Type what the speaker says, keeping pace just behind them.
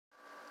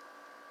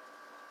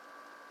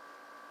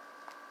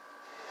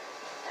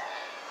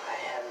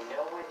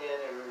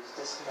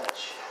this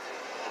much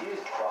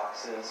used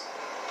boxes,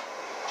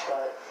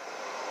 but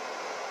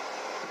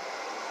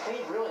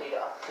they really need to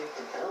update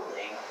the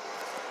building.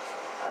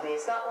 I mean,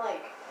 it's not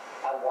like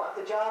I want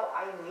the job,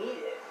 I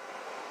need it.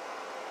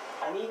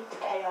 I need to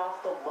pay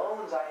off the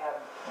loans I have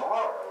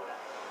borrowed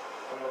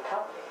from the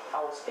company.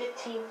 I was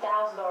 $15,000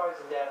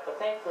 in debt, but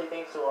thankfully,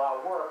 thanks to a lot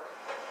of work,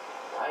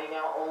 I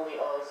now only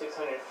owe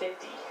 $650.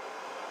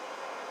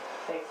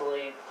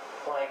 Thankfully,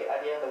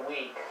 at the end of the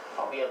week,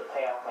 I'll be able to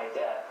pay off my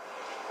debt.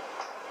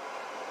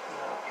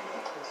 Now,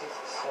 let's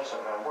finish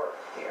up my work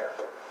here.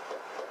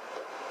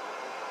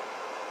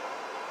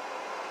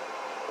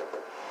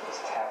 This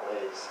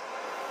tablet is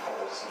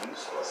almost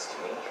useless to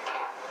me.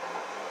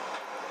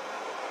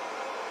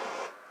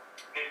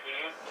 Hey,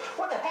 man.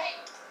 What the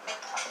heck?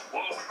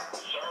 Whoa,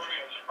 sorry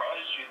I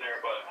surprised you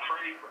there, but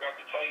Freddie forgot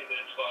to tell you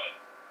this, but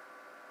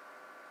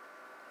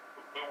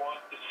we want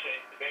to say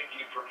thank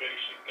you for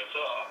fixing this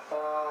up.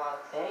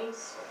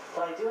 Thanks,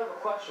 but I do have a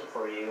question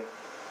for you.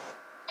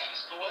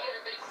 Ask away.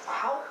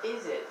 How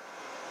is it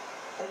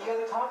that you guys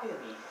are talking to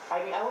me?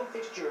 I mean, I only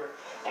fixed your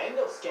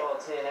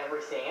endoskeleton and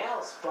everything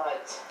else,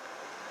 but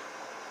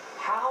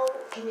how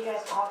can you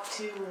guys talk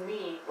to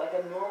me like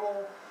a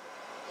normal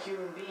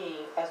human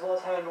being as well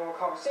as have a normal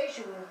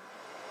conversation,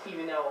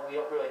 even though we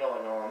don't really know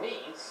what normal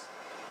means?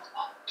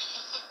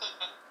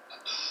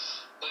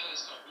 That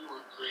is how we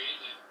were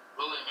created.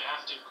 William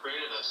Afton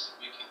created us so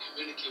we can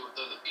communicate with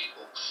other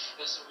people,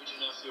 and so we do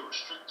not feel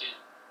restricted.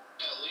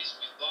 At least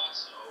we thought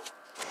so.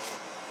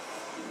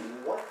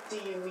 What do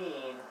you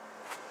mean?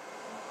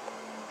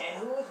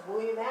 And who is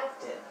William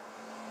Afton?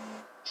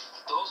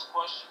 Those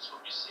questions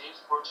will be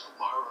saved for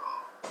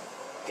tomorrow.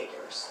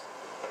 Figures.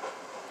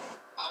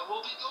 I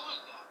will be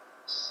going now.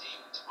 See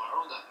you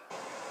tomorrow night.